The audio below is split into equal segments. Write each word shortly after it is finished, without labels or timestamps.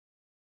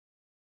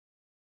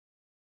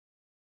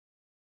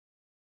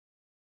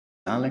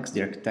Alex,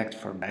 the architect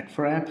for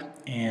Back4app,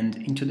 and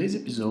in today's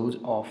episode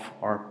of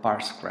our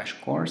Parse crash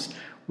course,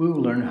 we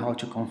will learn how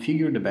to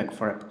configure the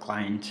Back4app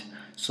client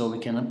so we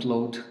can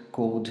upload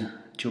code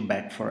to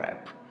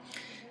Back4app.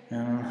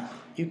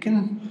 You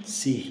can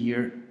see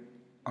here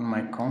on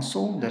my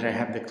console that I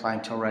have the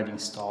client already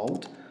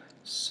installed,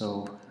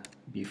 so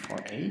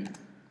Back4app.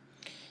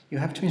 You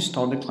have to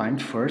install the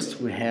client first.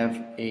 We have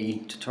a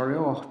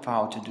tutorial of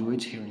how to do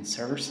it here in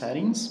server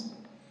settings.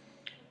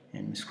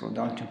 And we scroll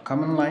down to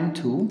command line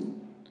tool.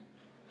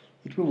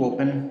 It will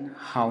open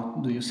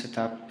how do you set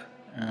up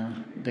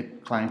the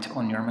client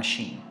on your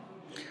machine.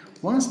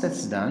 Once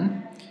that's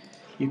done,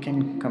 you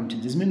can come to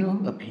this menu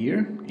up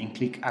here and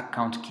click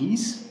account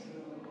keys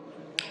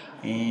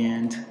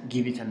and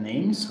give it a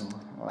name, so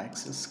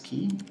Alexa's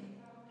key,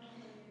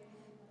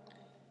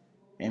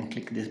 and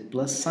click this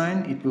plus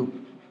sign. It will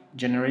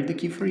generate the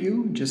key for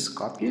you. Just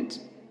copy it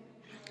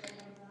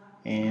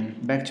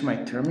and back to my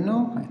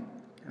terminal.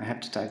 I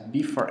have to type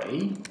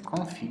Back4app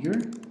configure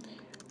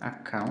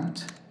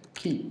account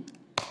key.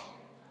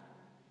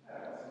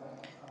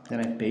 Then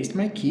I paste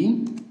my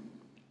key,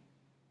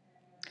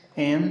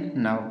 and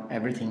now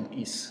everything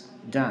is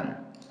done.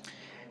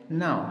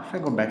 Now if I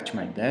go back to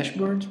my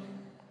dashboard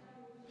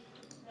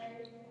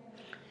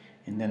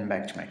and then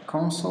back to my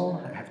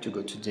console, I have to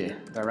go to the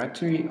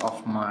directory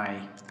of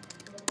my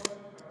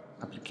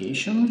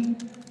application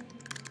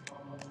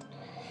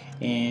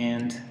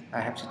and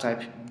I have to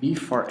type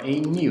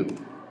Back4app new.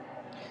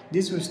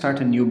 This will start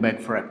a new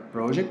Back4app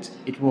project.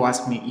 It will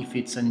ask me if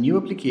it's a new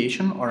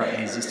application or an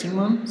existing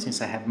one.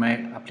 Since I have my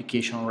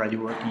application already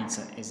working, it's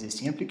an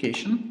existing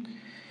application.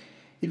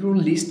 It will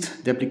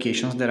list the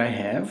applications that I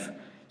have.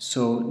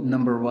 So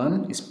number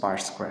one is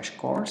Parse crash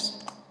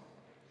course.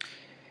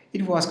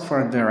 It will ask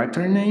for a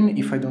directory name.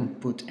 If I don't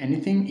put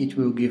anything, it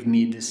will give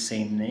me the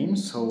same name.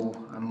 So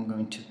I'm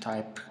going to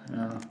type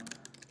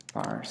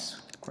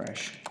Parse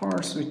crash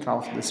course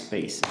without the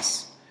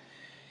spaces.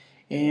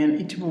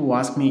 And it will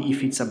ask me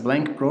if it's a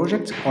blank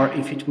project or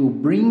if it will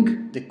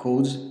bring the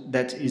code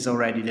that is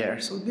already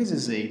there. So this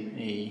is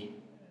a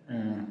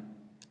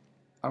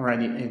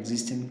already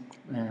existing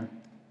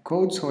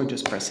code, so I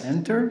just press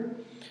enter.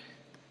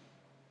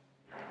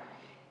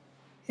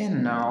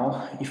 And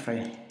now if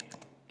I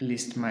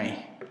list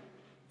my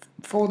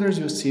folders,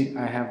 you'll see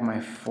I have my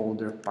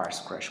folder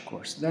Parse crash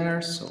course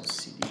there, so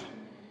cd.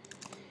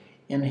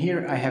 And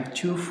here I have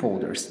two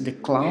folders, the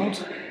cloud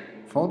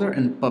folder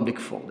and public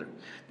folder.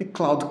 The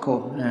cloud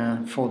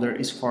folder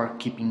is for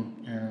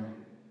keeping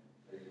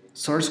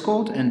source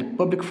code, and the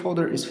public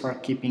folder is for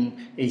keeping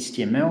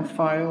HTML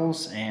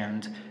files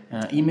and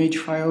image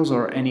files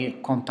or any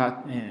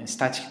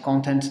static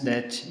content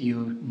that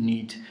you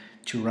need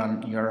to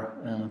run your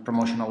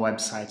promotional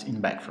website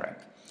in Back4app.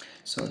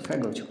 So if I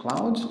go to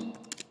cloud,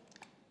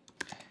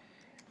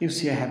 you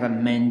see I have a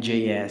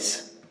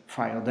main.js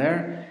file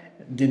there.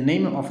 The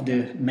name of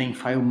the main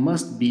file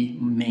must be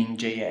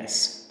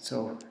main.js.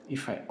 So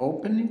if I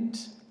open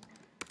it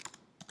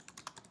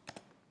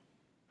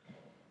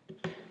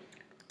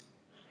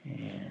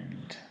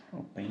and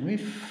open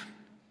with,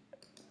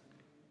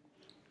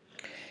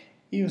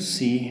 you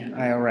see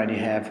I already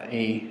have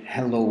a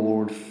hello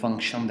world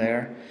function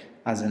there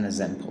as an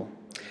example.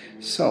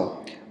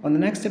 So on the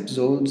next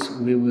episodes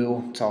we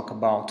will talk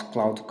about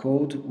Cloud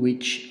Code,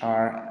 which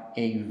are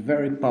a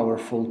very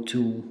powerful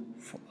tool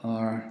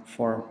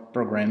for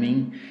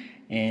programming,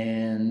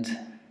 and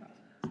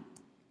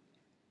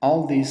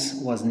all this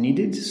was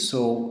needed.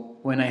 So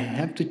when I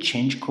have to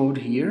change code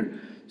here,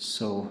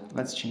 so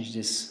let's change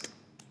this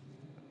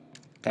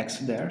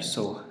text there,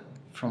 so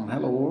from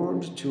hello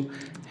world to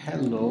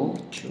hello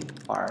to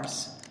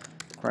Parse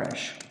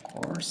crash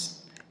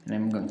course, and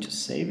I'm going to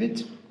save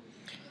it.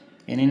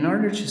 And in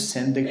order to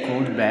send the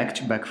code back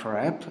to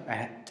Back4app,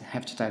 I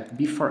have to type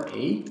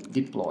Back4app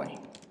deploy.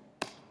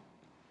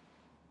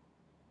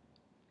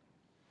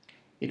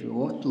 It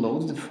will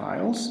upload the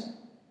files.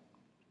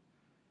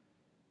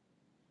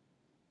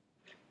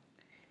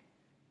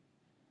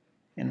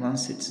 And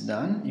once it's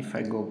done, if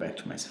I go back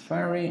to my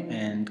Safari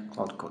and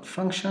Cloud Code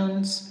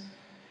Functions,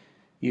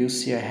 you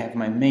see I have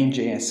my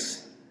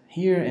main.js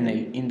here and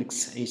I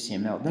index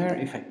HTML there.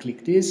 If I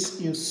click this,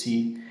 you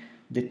see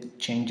the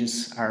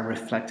changes are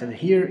reflected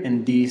here,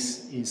 and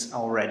this is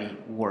already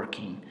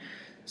working.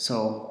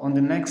 So on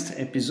the next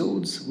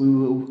episodes, we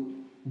will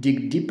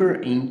dig deeper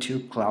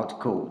into Cloud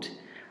Code.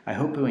 I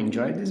hope you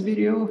enjoyed this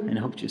video and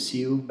hope to see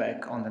you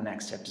back on the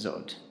next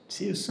episode.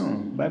 See you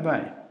soon. Bye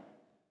bye.